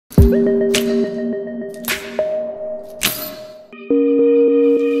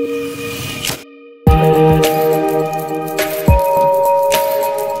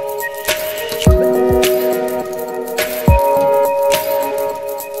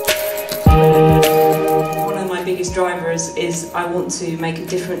biggest drivers is I want to make a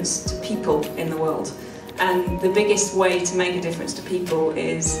difference to people in the world. And the biggest way to make a difference to people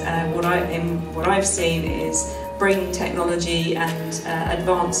is, what I've seen is bringing technology and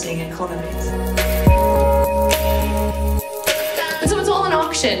advancing economies. And so it's all an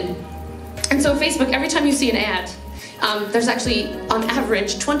auction. And so Facebook, every time you see an ad, there's actually, on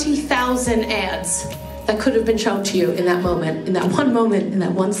average, 20,000 ads that could have been shown to you in that moment, in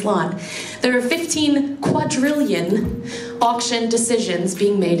that one slot. There are 15 quadrillion auction decisions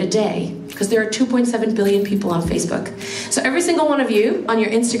being made a day, because there are 2.7 billion people on Facebook. So every single one of you on your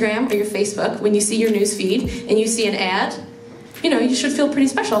Instagram or your Facebook, when you see your news feed and you see an ad, you know, you should feel pretty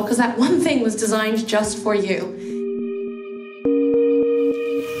special, because that one thing was designed just for you.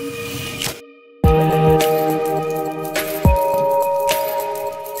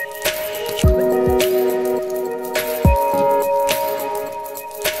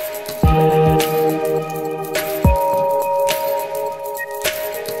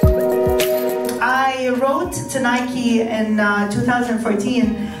 I wrote to Nike in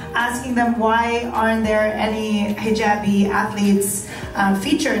 2014 asking them why aren't there any hijabi athletes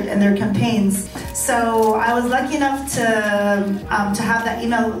featured in their campaigns. So I was lucky enough to have that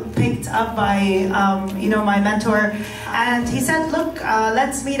email picked up by my mentor, and he said, look,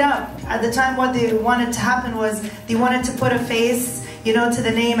 let's meet up. At the time what they wanted to happen was they wanted to put a face, you know, to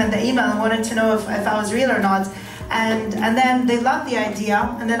the name and the email, and wanted to know if I was real or not. And then they loved the idea,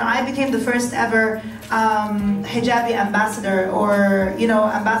 and then I became the first ever hijabi ambassador, or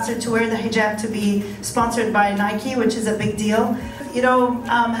ambassador to wear the hijab to be sponsored by Nike, which is a big deal.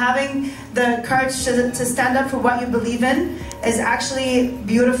 Having the courage to stand up for what you believe in is actually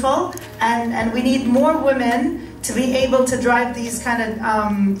beautiful, and we need more women to be able to drive these kind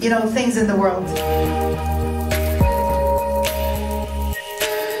of things in the world.